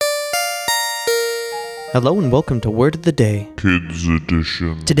Hello and welcome to Word of the Day, Kids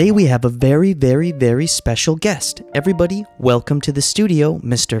Edition. Today we have a very, very, very special guest. Everybody, welcome to the studio,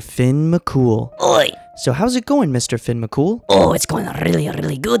 Mr. Finn McCool. Oi! So how's it going, Mr. Finn McCool? Oh, it's going really,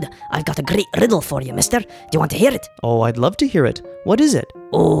 really good. I've got a great riddle for you, mister. Do you want to hear it? Oh, I'd love to hear it. What is it?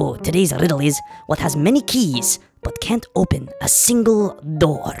 Oh, today's riddle is what has many keys but can't open a single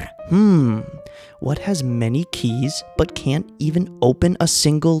door. What has many keys but can't even open a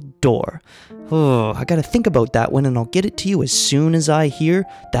single door? Oh, I gotta think about that one and I'll get it to you as soon as I hear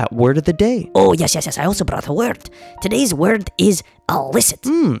that word of the day. Oh, yes. I also brought a word. Today's word is illicit.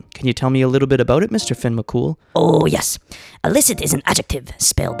 Can you tell me a little bit about it, Mr. Finn McCool? Oh, yes. Illicit is an adjective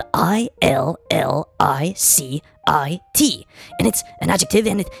spelled I-L-L-I-C-I-T. And it's an adjective,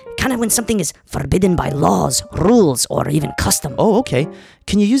 and it kind of when something is forbidden by laws, rules, or even custom. Oh, okay.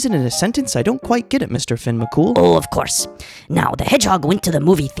 Can you use it in a sentence? I don't quite get it, Mr. Finn McCool. Oh, of course. Now, the hedgehog went to the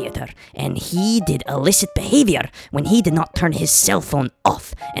movie theater, and he did illicit behavior when he did not turn his cell phone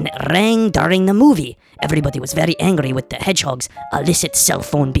off, and it rang during the movie. Everybody was very angry with the hedgehog's illicit cell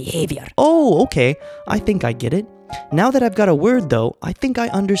phone behavior. Oh, okay. I think I get it. Now that I've got a word, though, I think I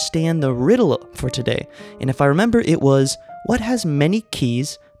understand the riddle for today. And if I remember, it was, what has many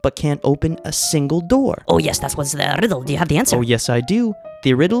keys but can't open a single door? Oh, yes, that was the riddle. Do you have the answer? Oh, yes, I do.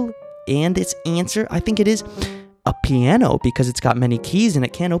 The riddle and its answer, I think it is a piano because it's got many keys and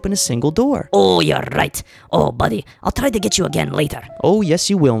it can't open a single door. Oh, you're right. Oh, buddy, I'll try to get you again later. Oh, yes,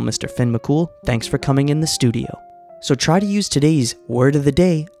 you will, Mr. Finn McCool. Thanks for coming in the studio. So try to use today's word of the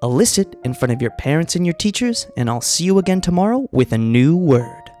day, illicit, in front of your parents and your teachers, and I'll see you again tomorrow with a new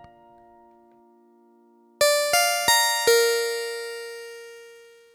word.